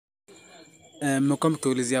Mmekuwa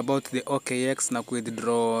mkiulizia about the OKX na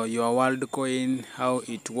withdraw your Worldcoin, how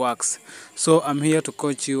it works. So I'm here to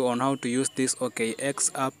coach you on how to use this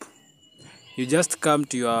OKX app. You just come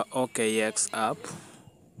to your OKX app.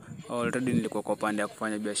 Already nilikuwa kwa pande ya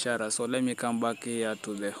kufanya biashara, so let me come back here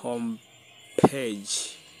to the home page.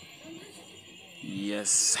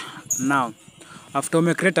 Yes. Now, after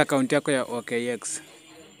ume create account yako ya OKX,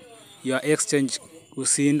 your exchange,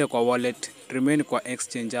 usiende kwa wallet, remain kwa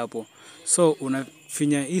exchange hapo. So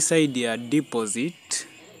unafinya hii side ya deposit.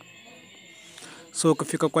 So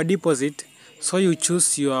ukifika kwa deposit, so you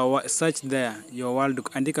choose your search there, your world,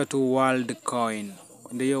 andika tu Worldcoin,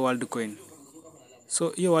 ndio hiyo Worldcoin. So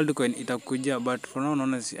hiyo Worldcoin itakuja, but for now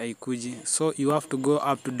unaona haikuji. So you have to go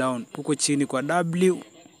up to down, huko chini kwa W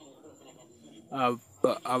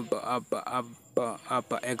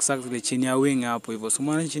up exactly chini ya wing hapo hivyo. So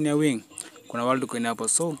maana chini ya wing kuna Worldcoin hapo.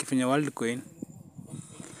 So ukifinya Worldcoin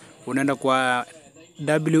unaenda kwa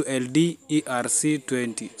WLD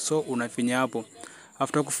ERC20. So unafinya hapo.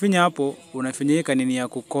 After kufinya hapo unafinya hii kanini ya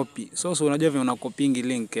kukopi. So unajua vile unakopingi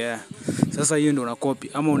link Sasa hiyo ndio unakopi,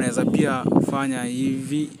 ama unaweza pia fanya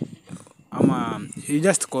hivi, ama you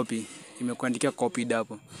just copy, imekuandikia copied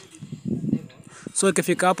hapo. So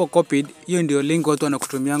ikifika hapo copied, hiyo ndio link watu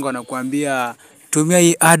wanakutumianga, wanakuambia tumia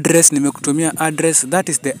hii address, nimekutumia address, that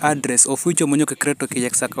is the address of which mwenye ukicreate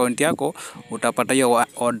OKX account yako utapata hiyo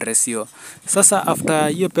address hiyo. Sasa after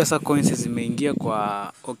hiyo pesa coins zimeingia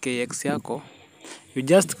kwa OKX yako, you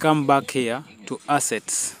just come back here to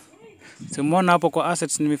assets. So umeona hapo kwa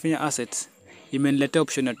assets, nimefinya assets, imeniletea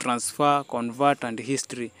option ya transfer, convert and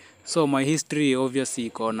history. So my history obviously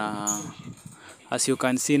iko na, as you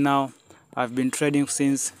can see now, I've been trading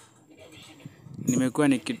since, nimekuwa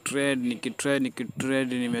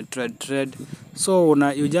nimetrade. So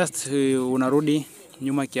you just unarudi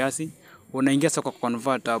nyuma kiasi, unaingia sasa kwa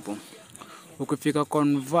convert hapo. Ukifika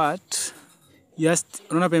convert, just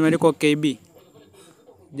unaona pale imeandikwa KB,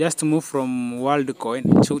 just move from Worldcoin,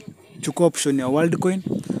 chukua option ya Worldcoin.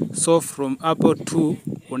 So from hapo to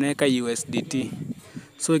unaweka USDT.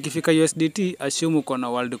 So ikifika USDT, assume uko na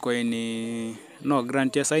Worldcoin, no,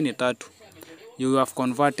 grant ya sign 3. You have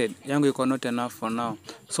converted. Yangu iko not enough for now.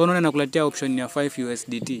 So unaona nakuletea option ya 5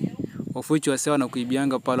 USDT, of which wasewa na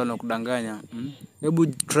kuibianga pale na kudanganya. Hebu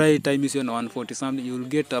try time hiyo na 140 something, you will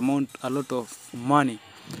get a lot of money.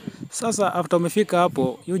 Sasa after umefika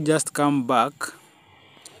hapo, you just come back,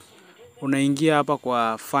 unaingia hapa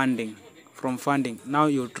kwa funding. From funding, now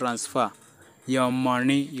you transfer your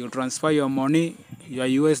money, your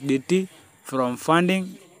USDT from funding,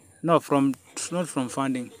 not from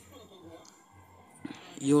funding,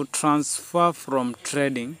 you transfer from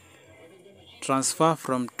trading.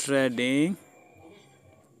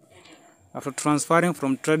 After transferring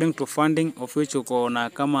from trading to funding, of which uko na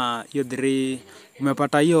kama hiyo 3,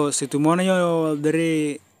 umepata hiyo, si tumeona hiyo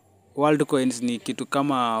 3 Worldcoins ni kitu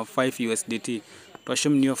kama 5 USDT.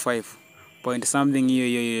 Tuassume ni 5 point something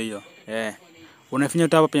hiyo. Unafinya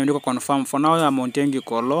tu hapa penye ndiko confirm. For now amount yangu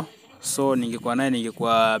iko low, so ningekuwa naye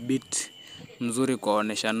ningekuwa bit mzuri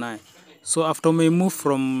kuonesha naye. So after we move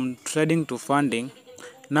from trading to funding,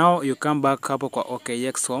 now you come back hapo kwa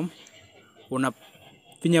OKX home.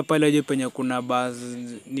 Unapinya pale juu penye kuna buzz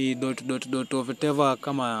ni dot whatever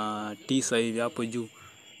kama 9 hivi hapo juu.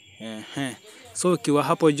 So ukiwa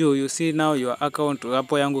hapo juu, you see now your account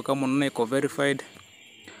hapo yangu kama unaona iko verified.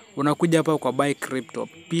 Unakuja hapa kwa buy crypto,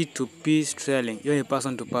 P2P selling, hiyo ni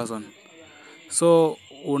person to person. So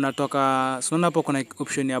unatoka, so hapo kuna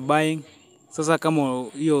option ya buying. Sasa kama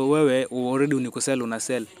hiyo wewe already unikusell, una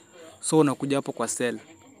sell. So unakuja hapo kwa sell.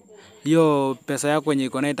 Hiyo pesa yako yenye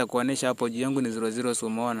iko nayo itakuonesha hapo juu, yangu ni 00, so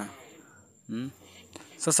umeona.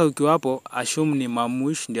 Sasa ukiwa hapo, assume ni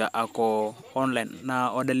Mamush ndio ako online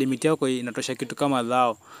na order limit yako inatosha kitu kama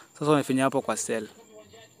 1000. Sasa unafinya hapo kwa sell.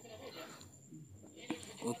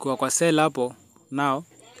 Ukiwa kwa sell hapo, now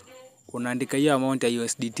unaandika hiyo amount ya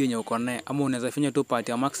USDT yenye uko nayo, ama unaweza finya tu part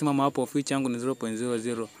ya maximum hapo, of which yangu ni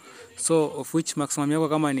 0.00. So of which maximum yako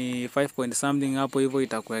kama ni 5 point something hapo hivyo,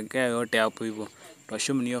 itakuwekea yote hapo hivyo.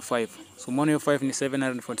 Tuassume ni hiyo 5. So umeona hiyo 5 ni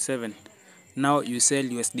 747. Now you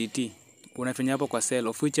sell USDT. Unafinya hapo kwa sell,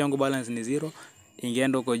 of which yangu balance ni 0,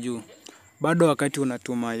 ingeenda huko juu. Bado wakati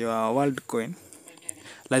unatuma your Worldcoin,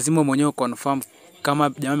 lazima mwenyewe confirm kama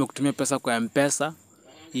jamaa amekutumia pesa kwa M-Pesa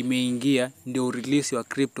imeingia, ndio release your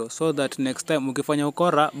crypto, so that next time ukifanya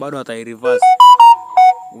ukora bado atai-reverse.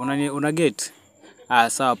 Una get?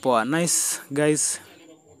 Sawa, poa. Nice guys.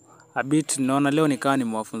 A bit naona leo nikawa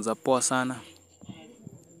nimewafunza poa sana.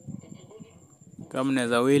 Kama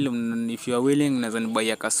unaweza if you are willing, unaweza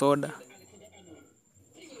nibuy kasoda.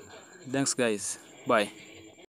 Thanks guys. Bye.